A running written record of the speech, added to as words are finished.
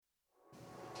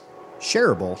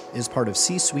Shareable is part of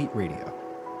C-Suite Radio.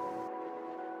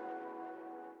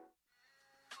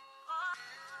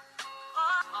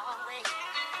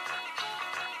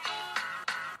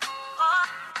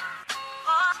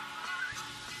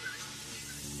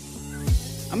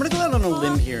 I'm going to go out on a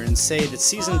limb here and say that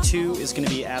Season 2 is going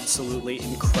to be absolutely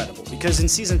incredible, because in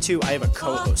Season 2, I have a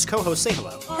co-host. Co-host, say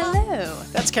hello. Hello.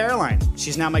 That's Caroline.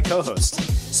 She's now my co-host.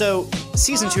 So,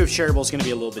 Season 2 of Shareable is going to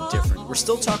be a little bit different. We're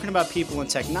still talking about people and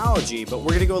technology, but we're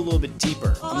going to go a little bit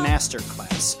deeper, a master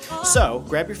class. So,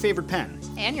 grab your favorite pen.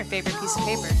 And your favorite piece of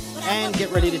paper. And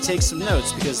get ready to take some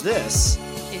notes, because this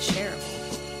is Shareable.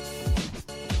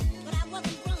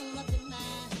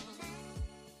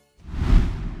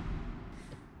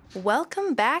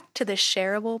 Welcome back to the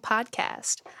Shareable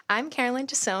podcast. I'm Caroline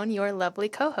Tassone, your lovely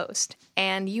co-host,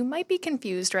 and you might be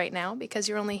confused right now because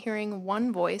you're only hearing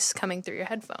one voice coming through your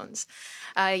headphones.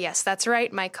 Yes, that's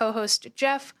right. My co-host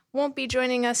Jeff won't be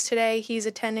joining us today. He's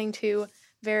attending to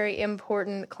very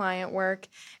important client work,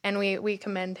 and we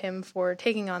commend him for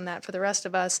taking on that for the rest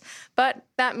of us. But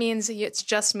that means it's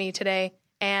just me today,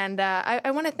 and I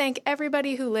want to thank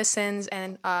everybody who listens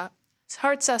and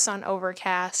hearts us on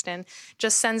Overcast and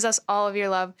just sends us all of your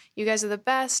love. You guys are the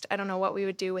best. I don't know what we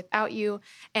would do without you.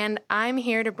 And I'm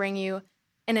here to bring you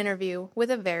an interview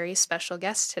with a very special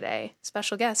guest today.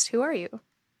 Special guest, who are you?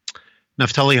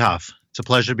 Naphtali Hoff. It's a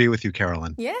pleasure to be with you,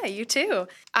 Caroline. Yeah, you too.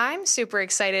 I'm super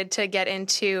excited to get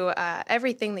into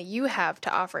everything that you have to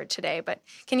offer today, but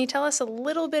can you tell us a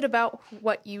little bit about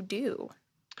what you do?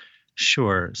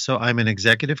 Sure. So I'm an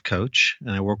executive coach,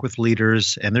 and I work with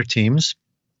leaders and their teams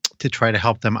to try to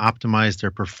help them optimize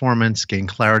their performance, gain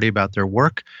clarity about their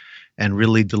work, and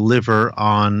really deliver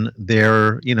on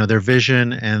their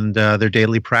vision and their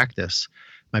daily practice.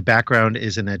 My background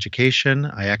is in education.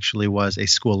 I actually was a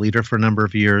school leader for a number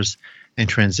of years and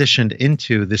transitioned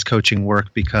into this coaching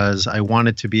work because I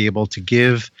wanted to be able to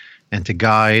give and to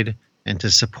guide and to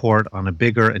support on a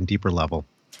bigger and deeper level.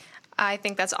 I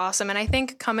think that's awesome. And I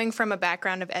think coming from a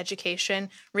background of education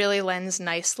really lends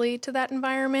nicely to that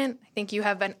environment. I think you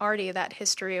have already that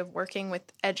history of working with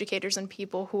educators and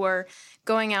people who are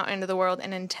going out into the world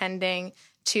and intending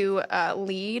to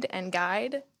lead and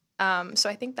guide. So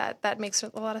I think that makes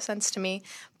a lot of sense to me.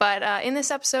 But in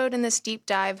this episode, in this deep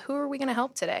dive, who are we going to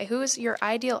help today? Who is your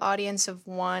ideal audience of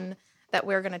one that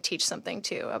we're going to teach something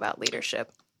to about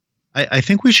leadership? I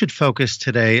think we should focus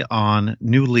today on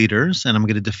new leaders, and I'm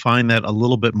going to define that a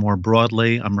little bit more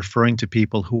broadly. I'm referring to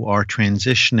people who are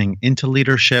transitioning into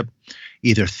leadership,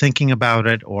 either thinking about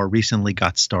it or recently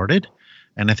got started.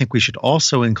 And I think we should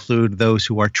also include those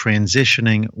who are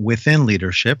transitioning within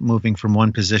leadership, moving from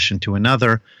one position to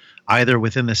another, either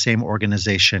within the same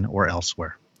organization or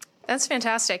elsewhere. That's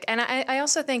fantastic. And I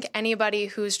also think anybody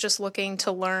who's just looking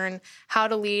to learn how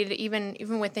to lead, even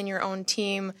within your own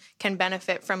team, can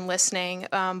benefit from listening.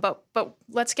 But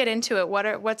let's get into it.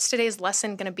 What's today's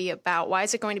lesson going to be about? Why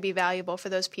is it going to be valuable for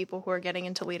those people who are getting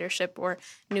into leadership or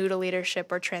new to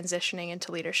leadership or transitioning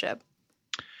into leadership?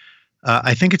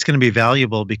 I think it's going to be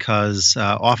valuable because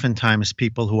oftentimes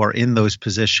people who are in those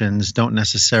positions don't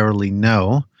necessarily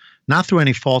know, not through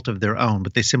any fault of their own,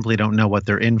 but they simply don't know what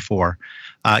they're in for.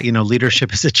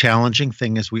 Leadership is a challenging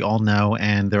thing, as we all know,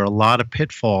 and there are a lot of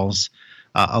pitfalls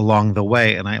along the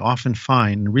way. And I often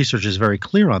find, and research is very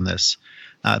clear on this,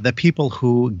 that people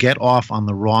who get off on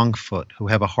the wrong foot, who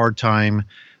have a hard time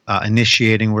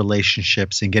initiating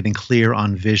relationships and getting clear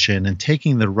on vision and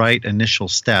taking the right initial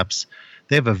steps,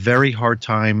 they have a very hard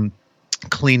time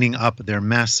cleaning up their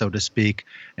mess, so to speak,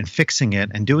 and fixing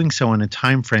it, and doing so in a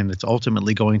time frame that's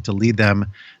ultimately going to lead them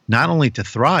not only to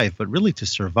thrive, but really to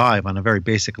survive on a very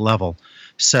basic level.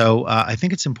 So I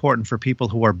think it's important for people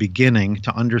who are beginning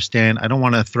to understand, I don't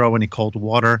want to throw any cold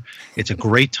water. It's a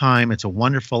great time. It's a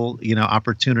wonderful,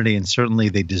 opportunity, and certainly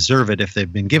they deserve it if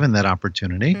they've been given that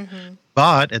opportunity. Mm-hmm.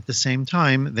 But at the same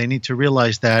time, they need to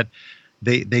realize that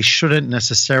they shouldn't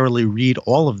necessarily read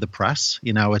all of the press.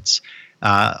 It's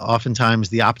oftentimes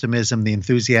the optimism, the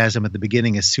enthusiasm at the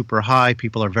beginning is super high.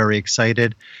 People are very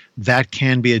excited. That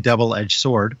can be a double-edged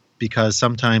sword because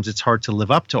sometimes it's hard to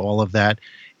live up to all of that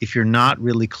if you're not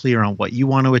really clear on what you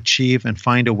want to achieve and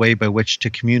find a way by which to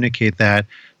communicate that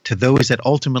to those that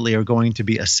ultimately are going to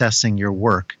be assessing your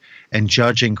work and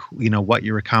judging, what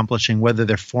you're accomplishing, whether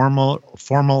they're formal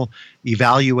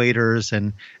evaluators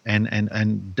and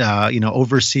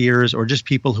overseers, or just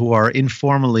people who are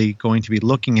informally going to be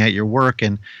looking at your work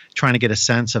and trying to get a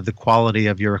sense of the quality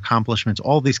of your accomplishments,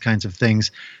 all these kinds of things.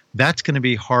 That's going to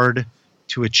be hard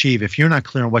to achieve. If you're not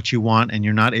clear on what you want and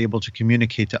you're not able to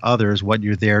communicate to others what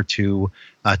you're there to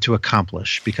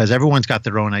accomplish, because everyone's got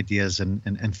their own ideas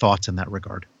and thoughts in that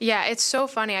regard. Yeah, it's so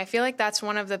funny. I feel like that's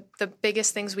one of the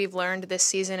biggest things we've learned this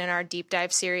season in our deep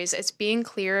dive series. It's being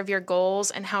clear of your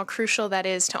goals and how crucial that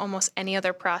is to almost any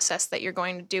other process that you're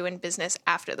going to do in business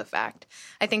after the fact.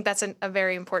 I think that's a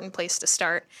very important place to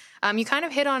start. You kind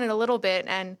of hit on it a little bit,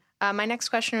 and my next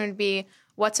question would be,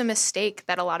 what's a mistake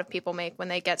that a lot of people make when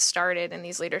they get started in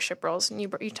these leadership roles? And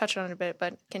you touched on it a bit,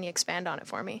 but can you expand on it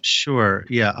for me? Sure.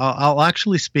 Yeah, I'll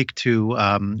actually speak to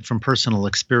from personal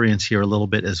experience here a little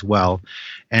bit as well.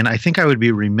 And I think I would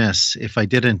be remiss if I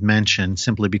didn't mention,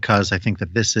 simply because I think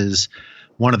that this is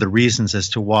one of the reasons as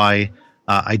to why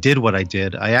I did what I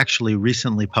did. I actually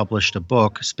recently published a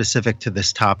book specific to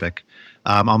this topic.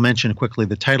 I'll mention quickly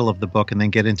the title of the book and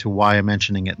then get into why I'm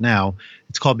mentioning it now.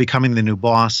 It's called Becoming the New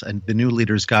Boss and the New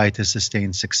Leader's Guide to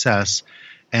Sustained Success.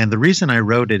 And the reason I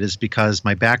wrote it is because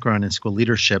my background in school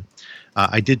leadership,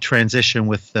 I did transition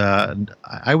with,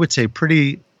 I would say,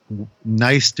 pretty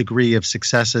nice degree of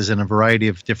successes in a variety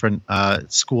of different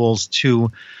schools to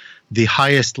the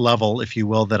highest level, if you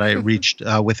will, that I reached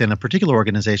within a particular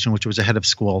organization, which was a head of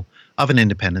school of an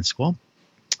independent school.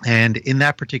 And in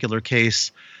that particular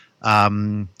case,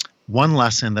 one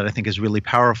lesson that I think is really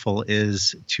powerful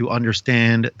is to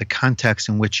understand the context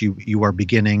in which you are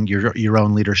beginning your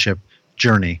own leadership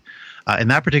journey. In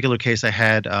that particular case, I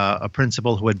had a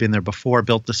principal who had been there before,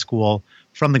 built the school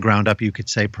from the ground up, you could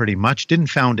say, pretty much. Didn't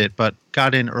found it, but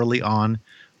got in early on.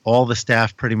 All the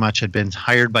staff pretty much had been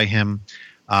hired by him,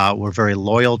 were very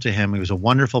loyal to him. He was a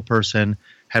wonderful person,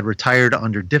 had retired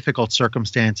under difficult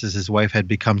circumstances. His wife had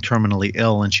become terminally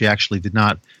ill, and she actually did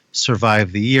not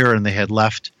survive the year, and they had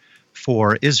left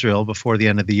for Israel before the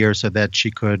end of the year so that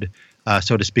she could,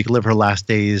 so to speak, live her last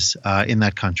days in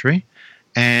that country.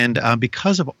 And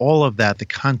because of all of that, the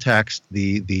context,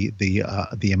 the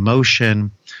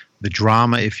emotion, the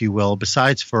drama, if you will,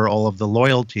 besides for all of the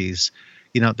loyalties,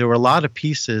 there were a lot of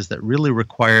pieces that really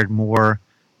required more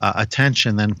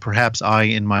attention than perhaps I,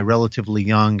 in my relatively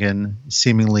young and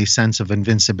seemingly sense of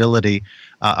invincibility,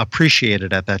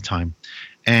 appreciated at that time.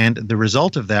 And the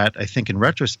result of that, I think in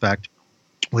retrospect,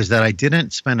 was that I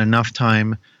didn't spend enough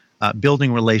time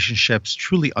building relationships,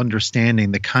 truly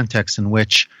understanding the context in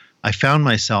which I found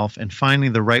myself and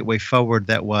finding the right way forward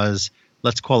that was,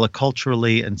 let's call it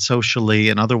culturally and socially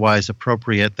and otherwise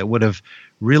appropriate, that would have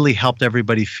really helped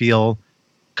everybody feel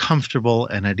comfortable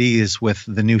and at ease with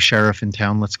the new sheriff in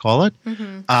town, let's call it.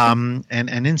 Mm-hmm.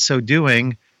 And in so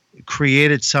doing,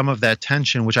 created some of that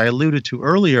tension, which I alluded to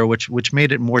earlier, which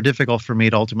made it more difficult for me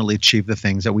to ultimately achieve the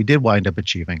things that we did wind up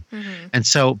achieving. Mm-hmm. And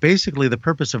so basically the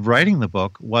purpose of writing the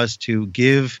book was to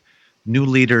give new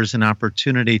leaders an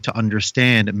opportunity to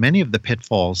understand many of the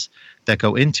pitfalls that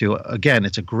go into. Again,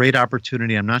 it's a great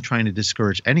opportunity. I'm not trying to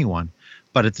discourage anyone,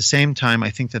 but at the same time,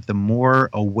 I think that the more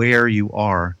aware you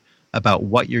are about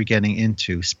what you're getting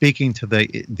into, speaking to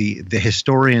the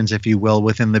historians, if you will,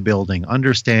 within the building,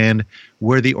 understand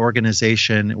where the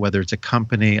organization, whether it's a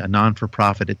company, a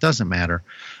non-for-profit, it doesn't matter,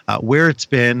 where it's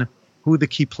been, who the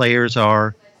key players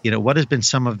are, what has been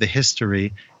some of the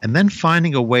history, and then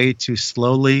finding a way to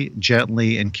slowly,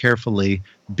 gently, and carefully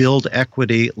build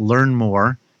equity, learn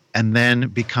more, and then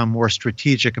become more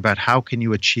strategic about how can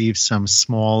you achieve some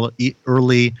small,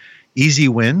 early, easy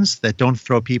wins that don't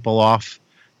throw people off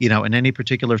in any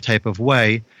particular type of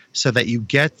way, so that you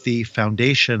get the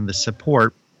foundation, the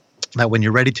support, that when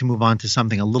you're ready to move on to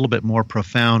something a little bit more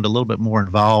profound, a little bit more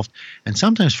involved, and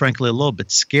sometimes, frankly, a little bit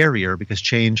scarier, because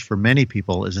change for many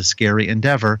people is a scary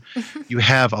endeavor, you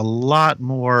have a lot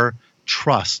more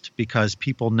trust, because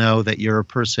people know that you're a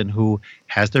person who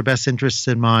has their best interests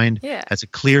in mind, has a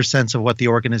clear sense of what the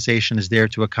organization is there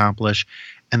to accomplish,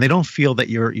 and they don't feel that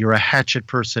you're a hatchet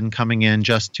person coming in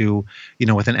just to,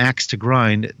 with an axe to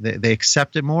grind. They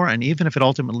accept it more, and even if it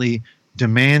ultimately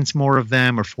demands more of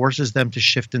them or forces them to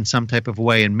shift in some type of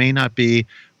way and may not be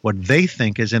what they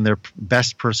think is in their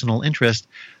best personal interest,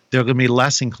 they're going to be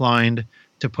less inclined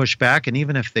to push back. And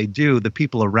even if they do, the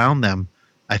people around them,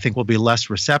 I think, will be less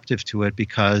receptive to it,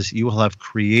 because you will have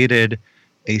created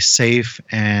a safe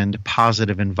and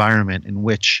positive environment in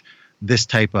which this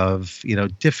type of,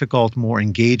 difficult, more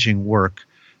engaging work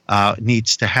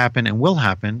needs to happen and will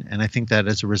happen. And I think that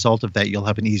as a result of that, you'll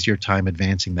have an easier time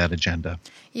advancing that agenda.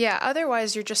 Yeah.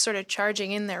 Otherwise, you're just sort of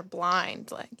charging in there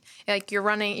blind. Like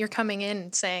you're coming in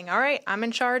and saying, all right, I'm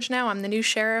in charge now. I'm the new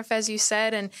sheriff, as you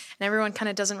said. And everyone kind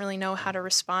of doesn't really know how to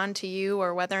respond to you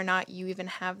or whether or not you even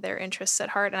have their interests at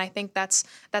heart. And I think that's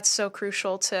so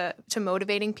crucial to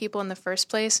motivating people in the first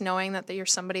place, knowing that you're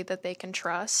somebody that they can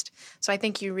trust. So I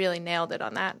think you really nailed it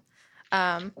on that.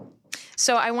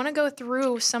 So I want to go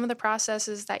through some of the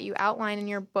processes that you outline in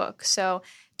your book. So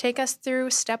take us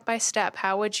through step by step.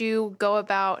 How would you go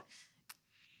about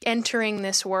entering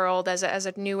this world as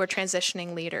a new or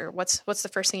transitioning leader? What's the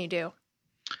first thing you do?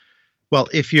 Well,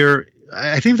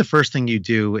 I think the first thing you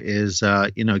do is,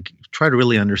 try to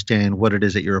really understand what it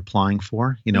is that you're applying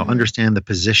for, understand the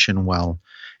position well.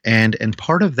 And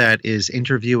part of that is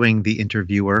interviewing the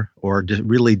interviewer or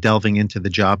really delving into the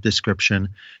job description,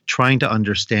 trying to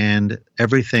understand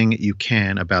everything you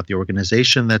can about the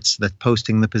organization that's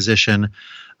posting the position,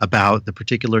 about the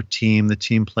particular team, the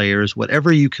team players,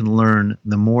 whatever you can learn,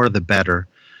 the more the better,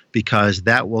 because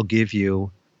that will give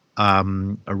you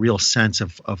a real sense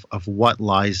of what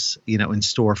lies, in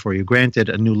store for you. Granted,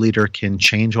 a new leader can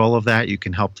change all of that. You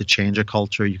can help to change a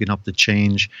culture. You can help to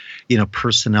change,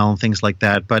 personnel and things like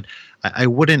that. But I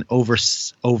wouldn't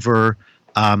what's the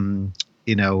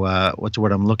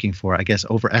word I'm looking for? I guess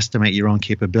overestimate your own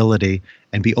capability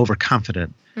and be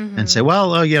overconfident and say,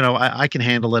 well, I can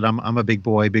handle it. I'm a big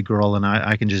boy, big girl, and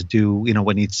I can just do,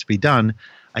 what needs to be done.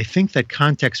 I think that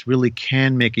context really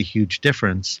can make a huge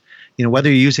difference. Whether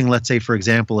you're using, let's say, for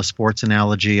example, a sports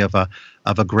analogy of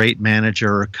a great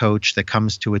manager or coach that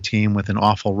comes to a team with an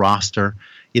awful roster,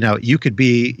 you could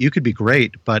be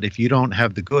great, but if you don't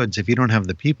have the goods, if you don't have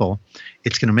the people,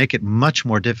 it's going to make it much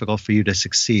more difficult for you to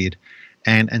succeed.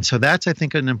 And so that's, I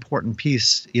think, an important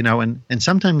piece, and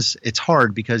sometimes it's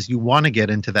hard because you want to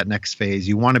get into that next phase.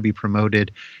 You want to be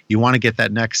promoted. You want to get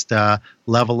that next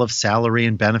level of salary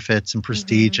and benefits and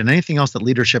prestige and anything else that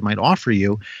leadership might offer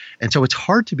you. And so it's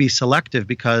hard to be selective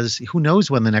because who knows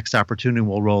when the next opportunity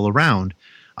will roll around.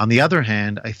 On the other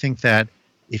hand, I think that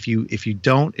if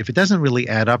it doesn't really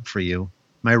add up for you,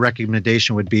 my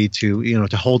recommendation would be to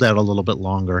hold out a little bit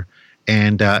longer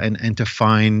and to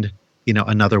find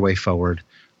another way forward.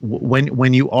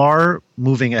 When you are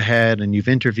moving ahead and you've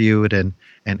interviewed and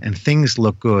things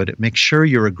look good, make sure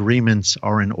your agreements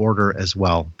are in order as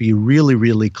well. Be really,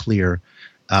 really clear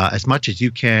as much as you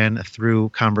can through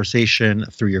conversation,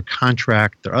 through your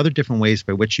contract. There are other different ways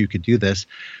by which you could do this,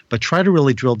 but try to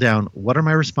really drill down, what are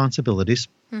my responsibilities?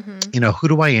 Who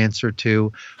do I answer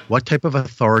to? What type of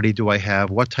authority do I have?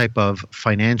 What type of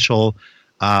financial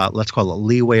let's call it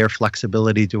leeway or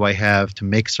flexibility do I have to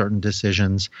make certain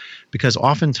decisions? Because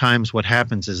oftentimes what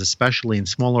happens is, especially in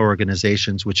smaller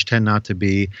organizations, which tend not to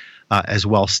be as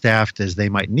well staffed as they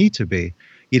might need to be,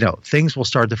 things will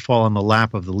start to fall on the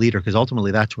lap of the leader because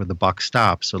ultimately that's where the buck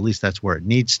stops. So at least that's where it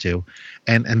needs to.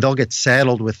 And they'll get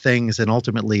saddled with things and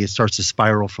ultimately it starts to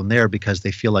spiral from there because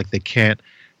they feel like they can't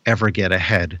ever get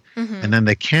ahead. And then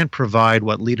they can't provide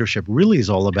what leadership really is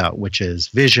all about, which is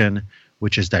vision,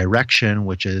 which is direction,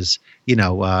 which is,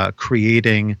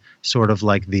 creating sort of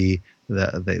like the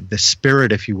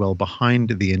spirit, if you will,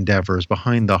 behind the endeavors,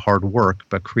 behind the hard work,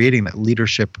 but creating that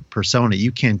leadership persona.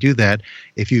 You can't do that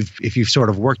if you've sort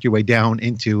of worked your way down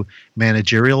into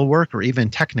managerial work or even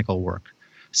technical work.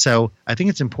 So I think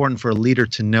it's important for a leader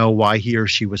to know why he or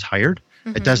she was hired.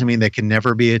 It doesn't mean they can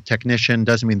never be a technician,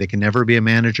 doesn't mean they can never be a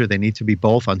manager. They need to be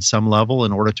both on some level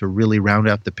in order to really round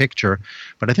out the picture.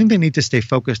 But I think they need to stay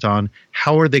focused on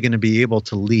how are they going to be able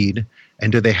to lead,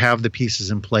 and do they have the pieces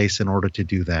in place in order to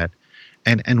do that?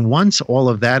 And once all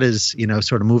of that is,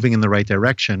 sort of moving in the right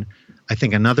direction, I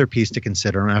think another piece to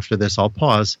consider, and after this I'll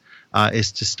pause,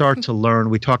 is to start to learn,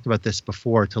 we talked about this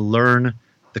before, to learn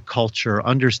the culture,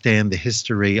 understand the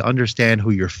history, understand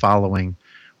who you're following.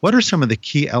 What are some of the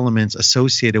key elements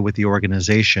associated with the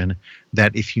organization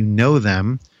that if you know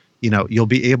them, you'll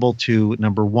be able to,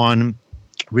 number one,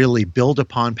 really build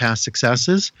upon past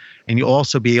successes, and you'll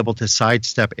also be able to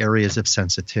sidestep areas of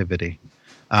sensitivity.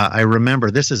 I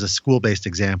remember, this is a school-based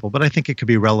example, but I think it could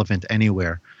be relevant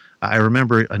anywhere. I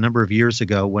remember a number of years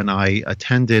ago when I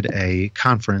attended a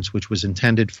conference which was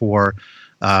intended for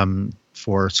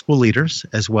school leaders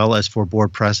as well as for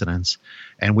board presidents.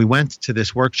 And we went to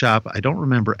this workshop. I don't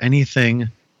remember anything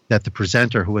that the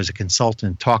presenter, who was a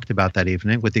consultant, talked about that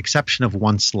evening, with the exception of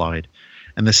one slide.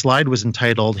 And the slide was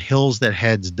entitled "Hills That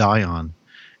Heads Die On."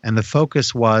 And the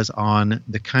focus was on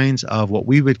the kinds of what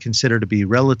we would consider to be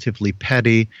relatively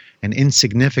petty and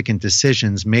insignificant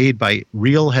decisions made by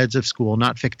real heads of school,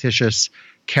 not fictitious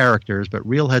characters, but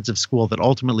real heads of school that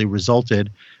ultimately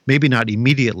resulted, maybe not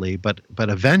immediately, but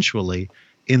eventually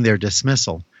in their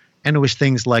dismissal. And it was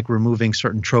things like removing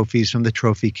certain trophies from the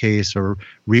trophy case or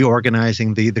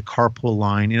reorganizing the carpool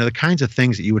line, the kinds of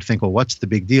things that you would think, well, what's the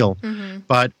big deal?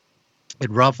 But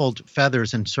it ruffled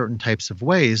feathers in certain types of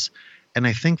ways. And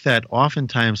I think that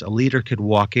oftentimes a leader could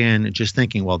walk in just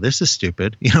thinking, well, this is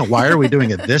stupid. Why are we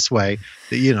doing it this way?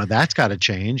 That's got to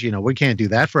change. We can't do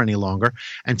that for any longer.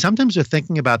 And sometimes they're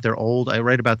thinking about their old, I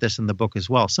write about this in the book as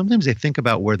well. Sometimes they think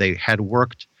about where they had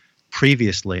worked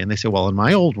previously, and they say, well, in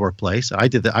my old workplace,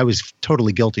 I was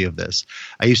totally guilty of this.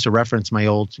 I used to reference my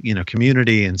old,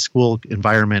 community and school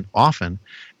environment often,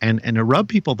 and it rubbed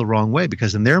people the wrong way,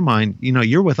 because in their mind,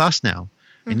 you're with us now.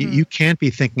 And you can't be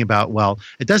thinking about, well,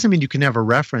 it doesn't mean you can never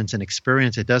reference an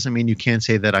experience. It doesn't mean you can't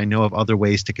say that I know of other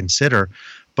ways to consider,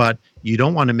 but you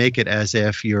don't want to make it as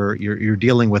if you're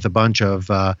dealing with a bunch of,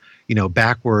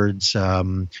 backwards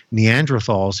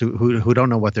Neanderthals who don't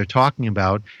know what they're talking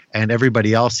about, and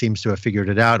everybody else seems to have figured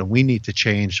it out, and we need to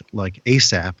change like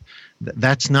ASAP.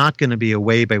 That's not going to be a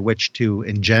way by which to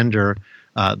engender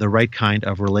the right kind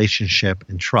of relationship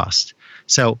and trust.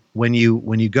 So when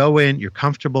you go in, you're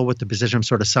comfortable with the position. I'm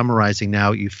sort of summarizing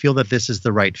now. You feel that this is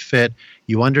the right fit.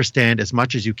 You understand as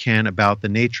much as you can about the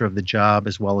nature of the job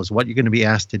as well as what you're going to be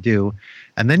asked to do.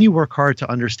 And then you work hard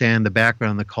to understand the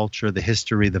background, the culture, the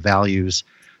history, the values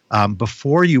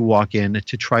before you walk in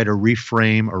to try to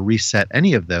reframe or reset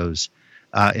any of those.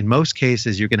 In most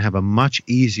cases, you're going to have a much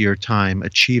easier time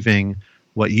achieving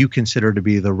what you consider to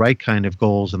be the right kind of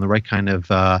goals and the right kind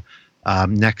of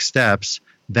next steps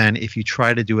than if you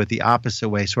try to do it the opposite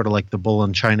way, sort of like the bull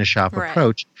in China shop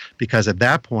approach, because at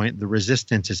that point, the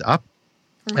resistance is up.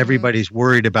 Everybody's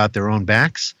worried about their own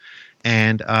backs.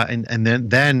 And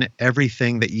then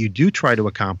everything that you do try to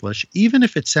accomplish, even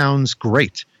if it sounds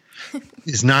great,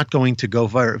 is not going to go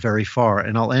very, very far.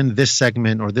 And I'll end this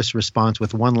segment or this response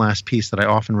with one last piece that I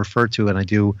often refer to, and I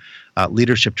do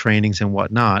leadership trainings and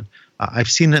whatnot.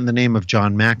 I've seen it in the name of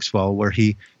John Maxwell, where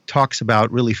he talks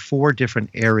about really 4 different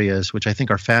areas, which I think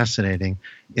are fascinating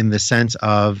in the sense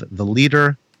of the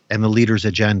leader and the leader's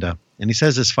agenda. And he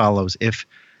says as follows: if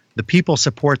the people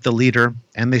support the leader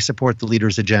and they support the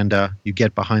leader's agenda, you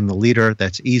get behind the leader.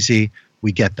 That's easy.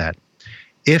 We get that.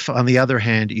 If, on the other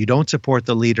hand, you don't support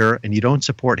the leader and you don't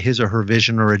support his or her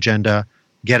vision or agenda,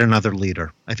 get another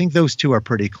leader. I think those 2 are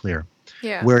pretty clear.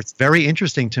 Yeah. Where it's very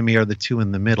interesting to me are the 2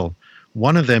 in the middle.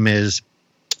 One of them is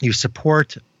you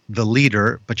support the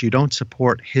leader, but you don't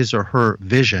support his or her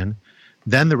vision.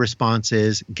 Then the response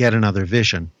is get another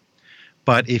vision.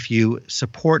 But if you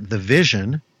support the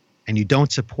vision and you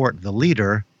don't support the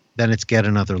leader, then it's get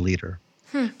another leader.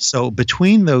 So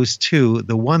between those 2,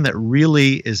 the one that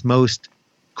really is most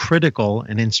critical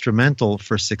and instrumental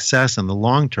for success in the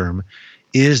long term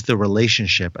is the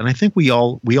relationship. And I think we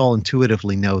all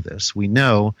intuitively know this. We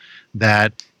know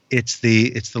that it's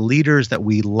the leaders that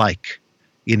we like.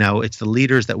 It's the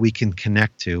leaders that we can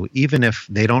connect to, even if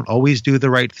they don't always do the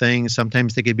right thing.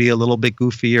 Sometimes they could be a little bit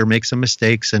goofy or make some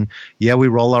mistakes, and we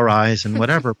roll our eyes and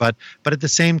whatever. But at the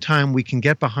same time, we can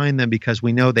get behind them because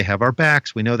we know they have our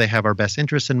backs. We know they have our best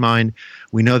interests in mind.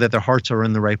 We know that their hearts are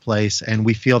in the right place, and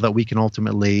we feel that we can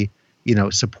ultimately,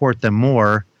 support them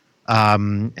more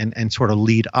and sort of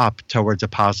lead up towards a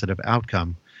positive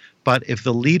outcome. But if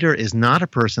the leader is not a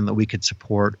person that we could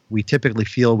support, we typically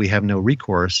feel we have no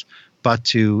recourse but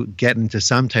to get into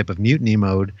some type of mutiny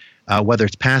mode, whether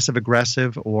it's passive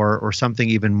aggressive or something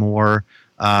even more,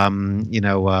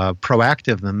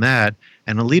 proactive than that.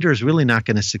 And a leader is really not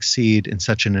going to succeed in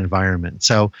such an environment.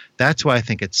 So that's why I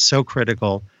think it's so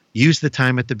critical. Use the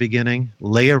time at the beginning,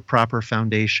 lay a proper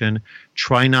foundation,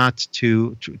 try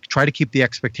to keep the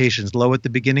expectations low at the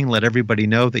beginning, let everybody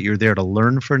know that you're there to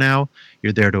learn for now,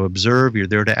 you're there to observe, you're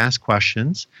there to ask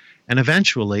questions. And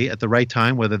eventually, at the right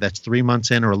time, whether that's 3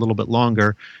 months in or a little bit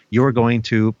longer, you're going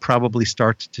to probably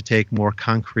start to take more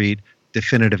concrete,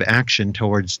 definitive action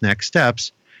towards next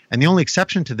steps. And the only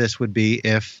exception to this would be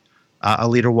if a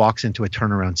leader walks into a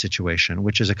turnaround situation,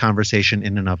 which is a conversation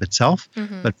in and of itself.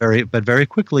 But very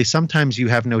quickly, sometimes you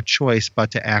have no choice but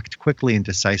to act quickly and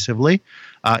decisively.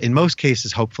 In most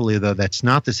cases, hopefully, though, that's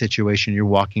not the situation you're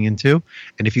walking into.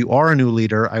 And if you are a new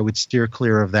leader, I would steer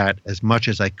clear of that as much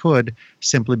as I could,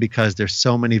 simply because there's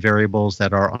so many variables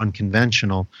that are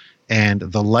unconventional, and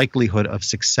the likelihood of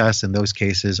success in those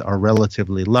cases are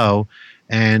relatively low.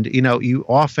 And, you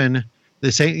often...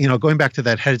 going back to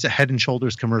that Head and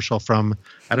Shoulders commercial from,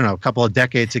 I don't know, a couple of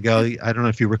decades ago. I don't know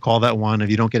if you recall that one. If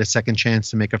you don't get a second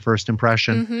chance to make a first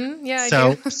impression. Yeah, I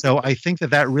do. So I think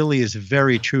that really is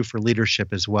very true for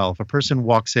leadership as well. If a person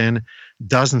walks in,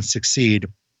 doesn't succeed,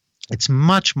 it's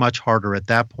much, much harder at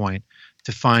that point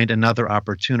to find another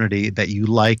opportunity that you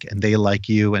like and they like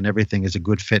you and everything is a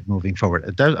good fit moving forward.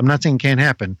 I'm not saying it can't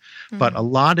happen, but a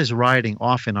lot is riding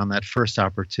often on that first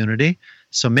opportunity.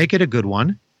 So make it a good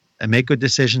one. And make good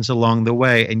decisions along the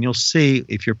way. And you'll see,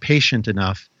 if you're patient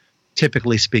enough,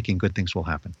 typically speaking, good things will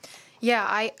happen.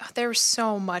 Yeah, there's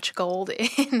so much gold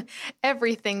in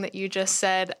everything that you just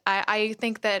said. I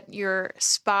think that you're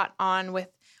spot on with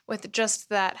just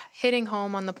that, hitting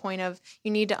home on the point of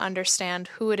you need to understand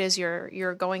who it is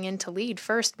you're going in to lead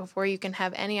first before you can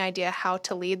have any idea how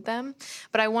to lead them.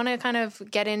 But I want to kind of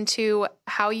get into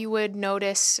how you would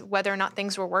notice whether or not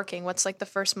things were working. What's like the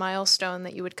first milestone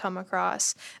that you would come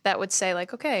across that would say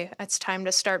like, okay, it's time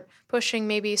to start pushing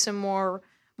maybe some more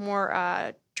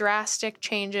drastic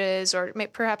changes, or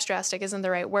perhaps drastic isn't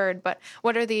the right word, but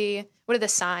what are the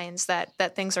signs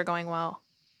that things are going well?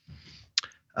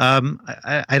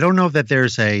 I don't know that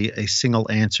there's a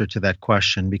single answer to that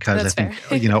question, because That's I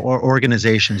think,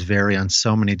 organizations vary on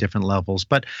so many different levels.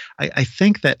 But I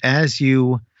think that as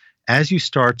you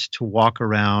start to walk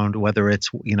around, whether it's,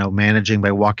 managing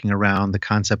by walking around, the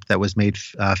concept that was made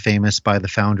famous by the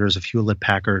founders of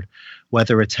Hewlett-Packard,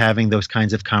 whether it's having those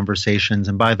kinds of conversations.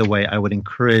 And by the way, I would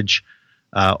encourage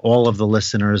all of the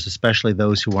listeners, especially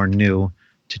those who are new,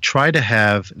 to try to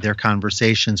have their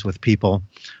conversations with people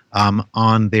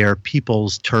on their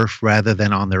people's turf rather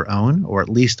than on their own, or at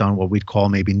least on what we'd call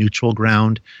maybe neutral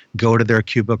ground. Go to their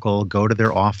cubicle, go to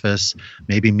their office,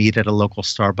 maybe meet at a local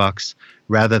Starbucks,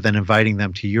 rather than inviting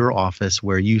them to your office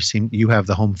where you have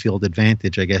the home field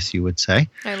advantage, I guess you would say.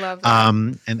 I love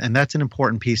that. And that's an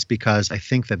important piece, because I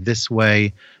think that this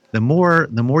way, the more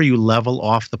you level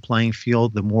off the playing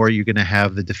field, the more you're going to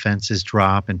have the defenses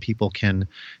drop, and people can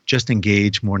just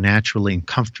engage more naturally and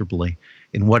comfortably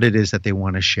in what it is that they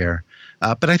want to share.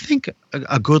 But I think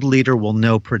a good leader will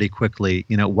know pretty quickly,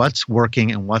 what's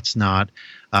working and what's not.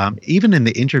 Even in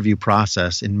the interview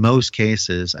process, in most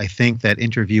cases, I think that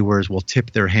interviewers will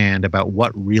tip their hand about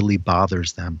what really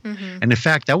bothers them. Mm-hmm. And in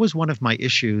fact, that was one of my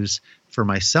issues for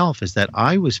myself, is that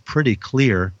I was pretty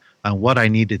clear on what I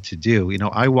needed to do.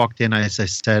 I walked in, as I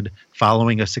said,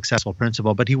 following a successful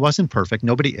principal, but he wasn't perfect.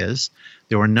 Nobody is.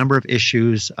 There were a number of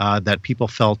issues that people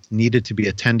felt needed to be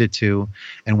attended to.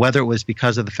 And whether it was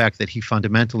because of the fact that he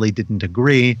fundamentally didn't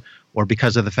agree, or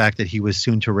because of the fact that he was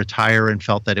soon to retire and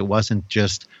felt that it wasn't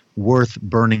just worth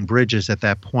burning bridges at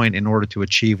that point in order to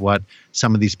achieve what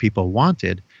some of these people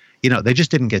wanted, they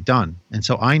just didn't get done. And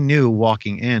so I knew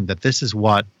walking in that this is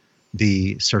what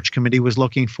the search committee was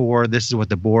looking for. This is what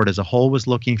the board as a whole was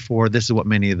looking for. This is what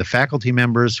many of the faculty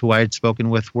members who I had spoken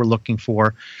with were looking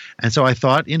for. And so I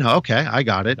thought, okay, I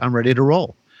got it. I'm ready to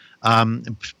roll.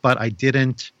 But I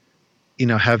didn't,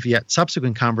 have yet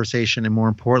subsequent conversation, and more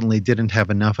importantly, didn't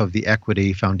have enough of the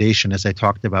equity foundation, as I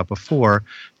talked about before,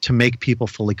 to make people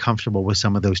fully comfortable with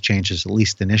some of those changes, at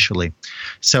least initially.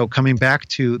 So coming back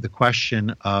to the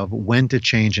question of when to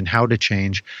change and how to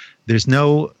change, there's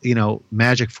no,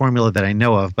 magic formula that I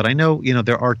know of, but I know,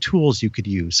 there are tools you could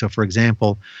use. So for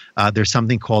example, there's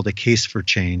something called a case for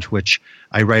change, which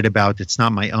I write about. It's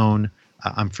not my own.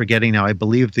 I'm forgetting now. I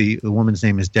believe the woman's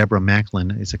name is Deborah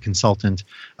Macklin. Is a consultant,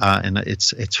 and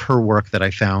it's her work that I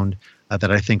found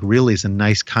that I think really is a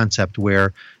nice concept,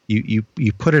 where you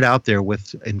put it out there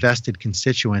with invested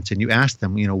constituents, and you ask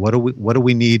them, what do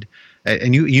we need,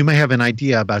 and you may have an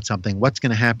idea about something. What's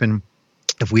going to happen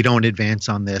if we don't advance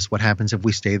on this? What happens if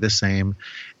we stay the same?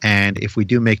 And if we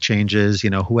do make changes,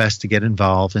 who has to get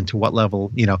involved and to what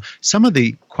level? Some of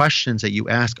the questions that you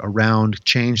ask around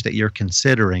change that you're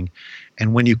considering.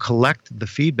 And when you collect the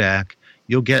feedback,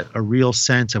 you'll get a real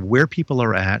sense of where people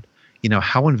are at,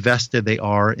 how invested they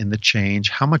are in the change,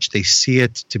 how much they see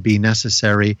it to be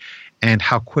necessary, and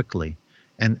how quickly.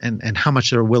 And how much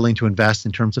they're willing to invest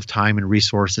in terms of time and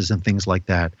resources and things like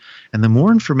that. And the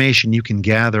more information you can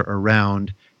gather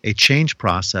around a change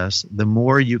process, the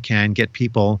more you can get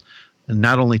people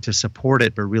not only to support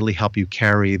it, but really help you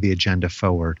carry the agenda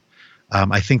forward.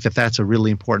 I think that that's a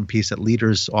really important piece that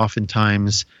leaders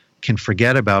oftentimes can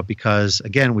forget about, because,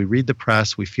 again, we read the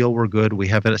press, we feel we're good, we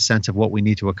have a sense of what we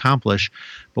need to accomplish,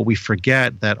 but we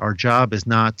forget that our job is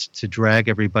not to drag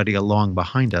everybody along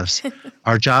behind us.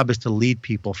 Our job is to lead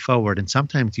people forward, and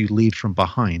sometimes you lead from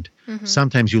behind. Mm-hmm.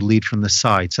 Sometimes you lead from the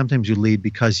side. Sometimes you lead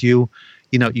because you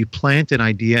plant an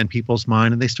idea in people's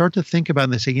mind, and they start to think about it,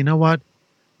 and they say, you know what?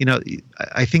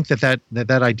 I think that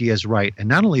idea is right. And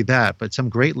not only that, but some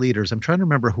great leaders, I'm trying to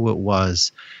remember who it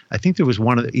was. I think there was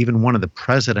one of the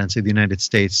presidents of the United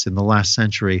States in the last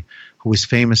century who was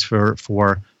famous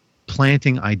for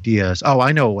planting ideas. Oh,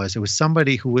 I know it was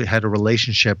somebody who had a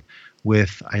relationship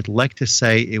with, I'd like to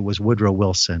say it was Woodrow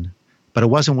Wilson, but it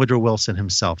wasn't Woodrow Wilson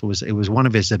himself. It was one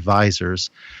of his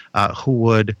advisors who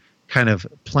would kind of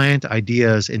plant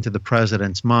ideas into the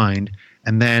president's mind,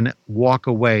 and then walk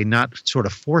away, not sort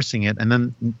of forcing it. And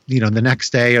then, the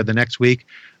next day or the next week,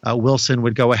 Wilson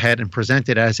would go ahead and present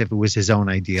it as if it was his own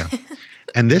idea.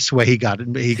 And this way he got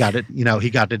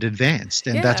it advanced.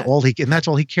 And that's all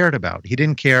he cared about. He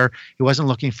didn't care. He wasn't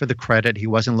looking for the credit. He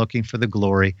wasn't looking for the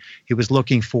glory. He was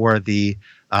looking for the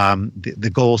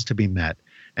goals to be met.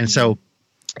 And so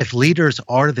if leaders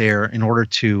are there in order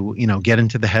to, get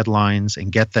into the headlines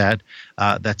and get that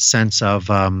sense of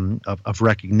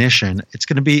recognition,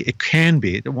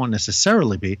 it won't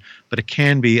necessarily be, but it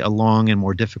can be a long and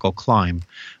more difficult climb.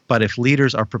 But if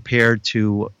leaders are prepared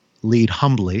to lead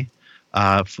humbly,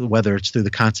 whether it's through the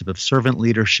concept of servant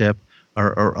leadership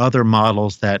or other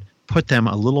models that put them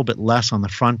a little bit less on the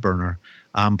front burner,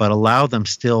 but allow them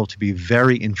still to be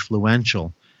very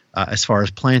influential as far as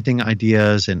planting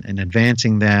ideas and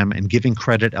advancing them and giving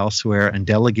credit elsewhere and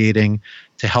delegating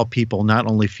to help people not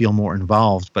only feel more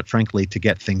involved, but frankly, to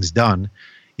get things done.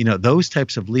 Those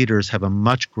types of leaders have a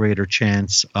much greater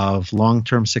chance of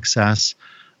long-term success,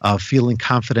 of feeling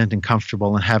confident and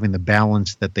comfortable and having the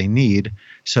balance that they need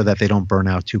so that they don't burn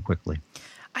out too quickly.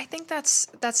 I think that's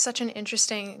such an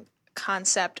interesting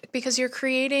concept because you're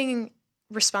creating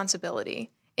responsibility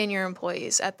in your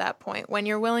employees at that point when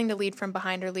you're willing to lead from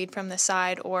behind or lead from the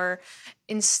side or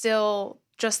instill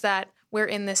just that we're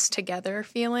in this together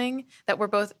feeling, that we're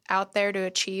both out there to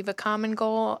achieve a common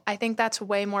goal. I think that's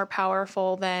way more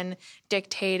powerful than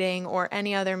dictating or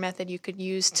any other method you could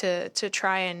use to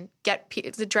try and get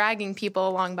dragging people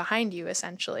along behind you,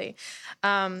 essentially.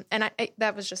 And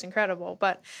that was just incredible.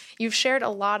 But you've shared a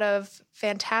lot of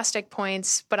fantastic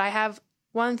points, but I have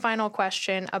one final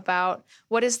question about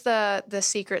what is the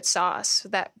secret sauce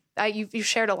that you've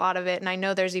shared a lot of it, and I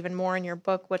know there's even more in your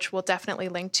book, which we'll definitely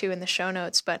link to in the show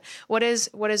notes. But what is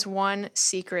one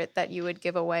secret that you would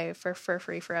give away for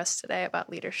free for us today about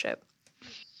leadership?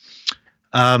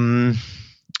 Let's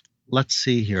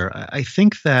see here. I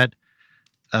think that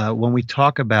when we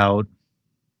talk about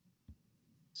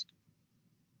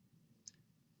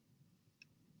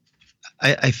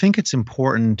I think it's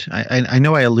important. I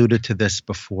know I alluded to this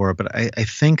before, but I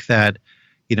think that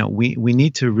we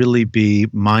need to really be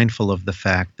mindful of the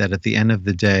fact that at the end of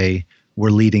the day, we're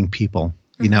leading people.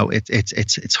 Mm-hmm.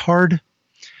 It's hard.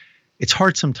 It's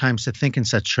hard sometimes to think in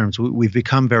such terms. We've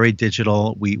become very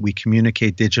digital. We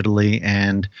communicate digitally,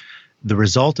 and the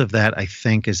result of that, I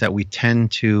think, is that we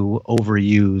tend to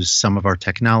overuse some of our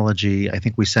technology. I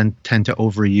think we tend to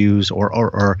overuse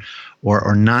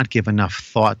or not give enough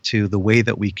thought to the way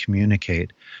that we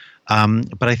communicate.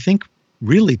 But I think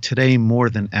really today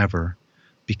more than ever,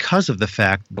 because of the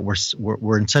fact that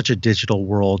we're in such a digital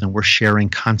world and we're sharing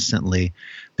constantly,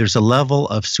 there's a level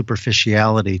of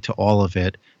superficiality to all of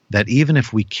it that even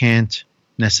if we can't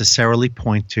necessarily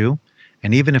point to,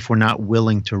 and even if we're not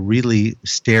willing to really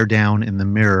stare down in the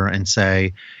mirror and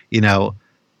say,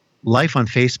 life on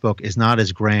Facebook is not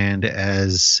as grand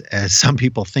as some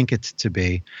people think it to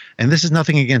be. And this is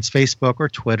nothing against Facebook or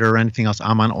Twitter or anything else.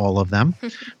 I'm on all of them.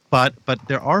 But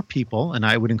there are people, and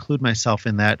I would include myself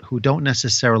in that, who don't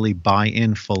necessarily buy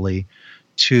in fully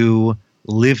to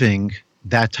living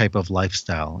that type of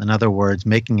lifestyle. In other words,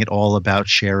 making it all about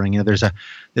sharing. There's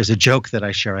a joke that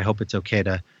I share. I hope it's okay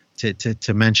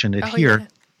to mention it here.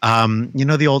 Yeah.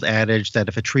 The old adage that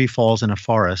if a tree falls in a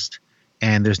forest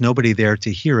and there's nobody there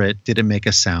to hear it, did it make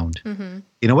a sound?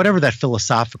 Mm-hmm. Whatever that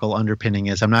philosophical underpinning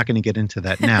is, I'm not going to get into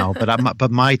that now.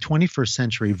 But my 21st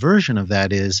century version of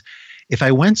that is, if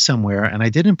I went somewhere and I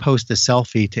didn't post a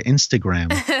selfie to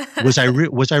Instagram, was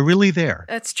I really there?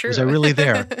 That's true. Was I really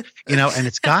there? And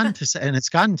it's gotten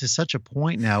to such a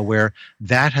point now where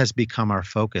that has become our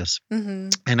focus. Mm-hmm.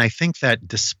 And I think that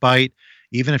despite,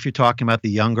 even if you're talking about the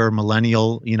younger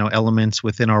millennial, elements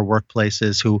within our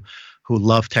workplaces who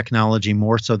love technology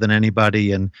more so than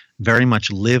anybody and very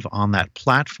much live on that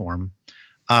platform,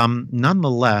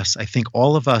 nonetheless, I think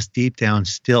all of us deep down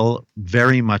still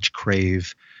very much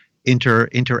crave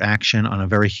interaction on a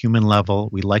very human level.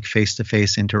 We like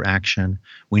face-to-face interaction.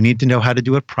 We need to know how to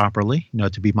do it properly,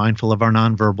 to be mindful of our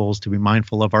nonverbals, to be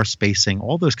mindful of our spacing,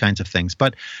 all those kinds of things.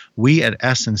 But we at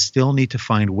Essence still need to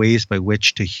find ways by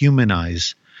which to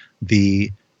humanize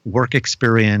the work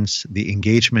experience, the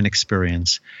engagement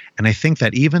experience. And I think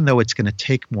that even though it's going to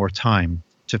take more time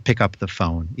to pick up the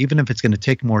phone, even if it's going to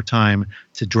take more time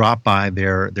to drop by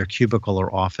their cubicle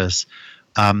or office,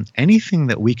 anything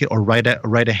that we could, or write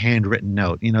a handwritten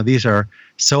note. These are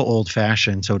so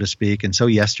old-fashioned, so to speak, and so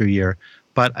yesteryear.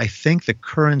 But I think the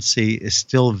currency is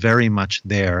still very much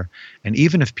there. And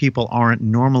even if people aren't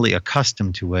normally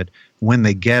accustomed to it, when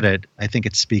they get it, I think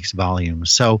it speaks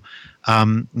volumes. So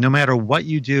no matter what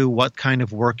you do, what kind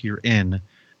of work you're in,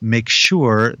 make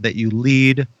sure that you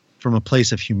lead from a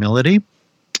place of humility,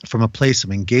 from a place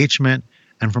of engagement,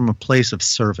 and from a place of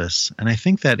service. And I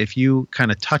think that if you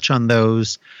kind of touch on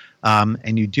those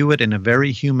and you do it in a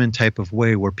very human type of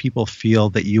way where people feel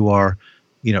that you are,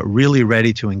 really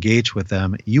ready to engage with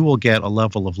them, you will get a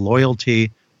level of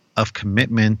loyalty, of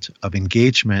commitment, of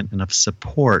engagement, and of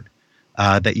support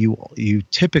that you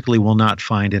typically will not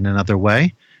find in another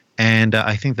way. And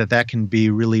I think that can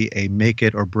be really a make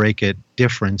it or break it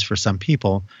difference for some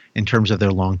people in terms of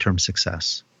their long-term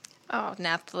success. Oh,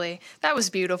 Naphtali, that was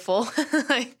beautiful.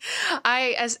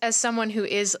 As someone who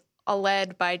is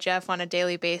led by Jeff on a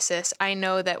daily basis, I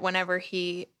know that whenever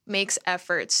he makes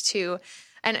efforts to,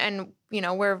 and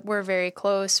we're very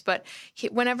close, but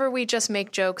whenever we just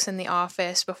make jokes in the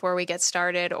office before we get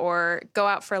started or go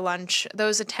out for lunch,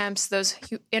 those attempts, those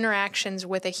interactions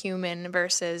with a human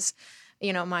versus,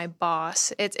 my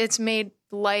boss, it's made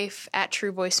life at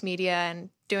True Voice Media and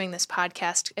doing this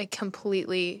podcast a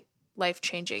completely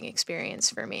life-changing experience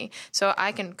for me. So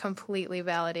I can completely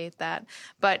validate that.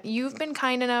 But you've been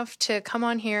kind enough to come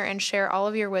on here and share all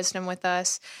of your wisdom with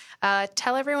us.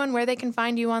 Tell everyone where they can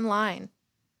find you online.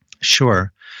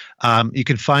 Sure. You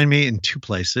can find me in two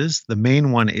places. The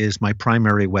main one is my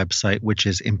primary website, which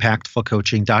is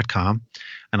impactfulcoaching.com.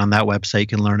 And on that website, you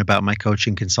can learn about my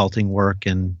coaching, consulting work,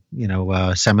 and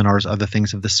seminars, other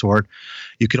things of the sort.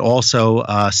 You could also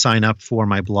sign up for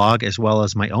my blog as well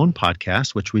as my own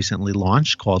podcast, which recently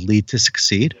launched called Lead to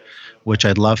Succeed, which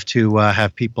I'd love to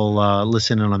have people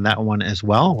listen in on that one as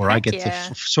well, where I get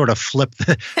to sort of flip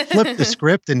the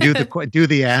script and do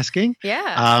the asking.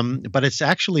 Yeah. But it's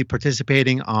actually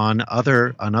participating on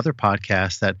other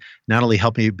podcasts that not only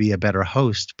help me be a better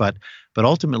host, but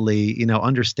ultimately,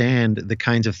 understand the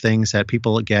kinds of things that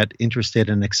people get interested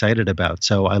and excited about.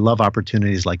 So I love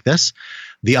opportunities like this.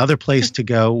 The other place to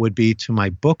go would be to my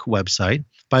book website.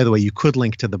 By the way, you could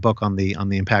link to the book on the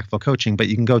Impactful Coaching, but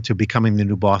you can go to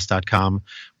becomingthenewboss.com,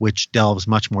 which delves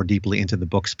much more deeply into the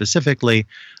book specifically,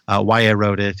 why I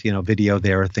wrote it, video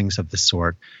there, things of the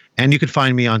sort. And you can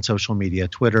find me on social media,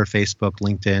 Twitter, Facebook,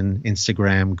 LinkedIn,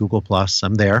 Instagram, Google+.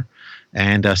 I'm there.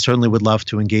 And certainly would love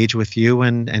to engage with you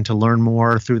and to learn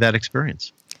more through that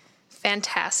experience.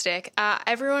 Fantastic.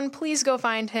 Everyone, please go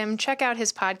find him. Check out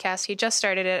his podcast. He just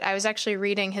started it. I was actually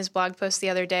reading his blog post the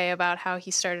other day about how he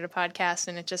started a podcast,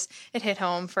 and it hit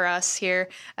home for us here,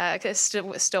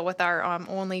 still with our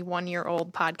only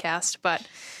 1-year-old podcast. But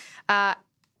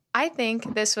I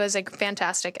think this was a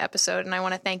fantastic episode, and I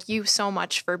want to thank you so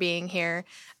much for being here.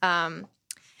 And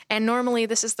normally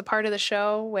this is the part of the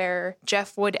show where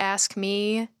Jeff would ask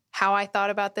me how I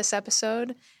thought about this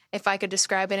episode, if I could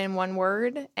describe it in one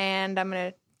word, and I'm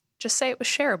going to just say it was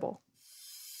shareable.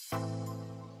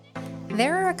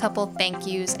 There are a couple thank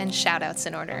yous and shout outs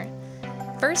in order.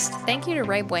 First, thank you to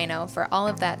Ray Bueno for all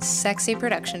of that sexy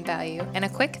production value, and a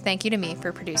quick thank you to me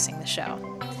for producing the show.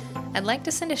 I'd like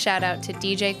to send a shout out to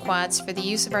DJ Quads for the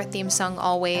use of our theme song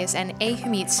Always, and A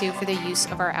Himitsu for the use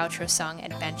of our outro song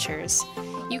Adventures.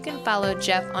 You can follow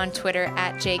Jeff on Twitter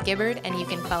at jgibbard, and you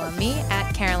can follow me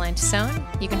at Caroline Tassone.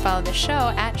 You can follow the show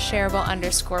at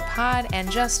shareable_pod and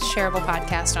just Shareable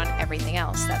Podcast on everything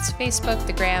else. That's Facebook,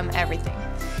 the Gram, everything.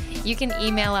 You can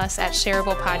email us at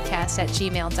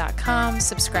shareablepodcast@gmail.com,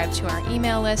 subscribe to our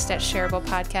email list at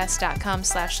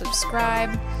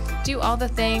shareablepodcast.com/subscribe. Do all the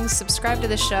things, subscribe to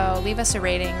the show, leave us a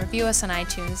rating, review us on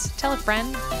iTunes, tell a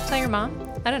friend, tell your mom.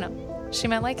 I don't know. She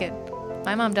might like it.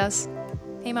 My mom does.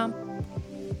 Hey, Mom.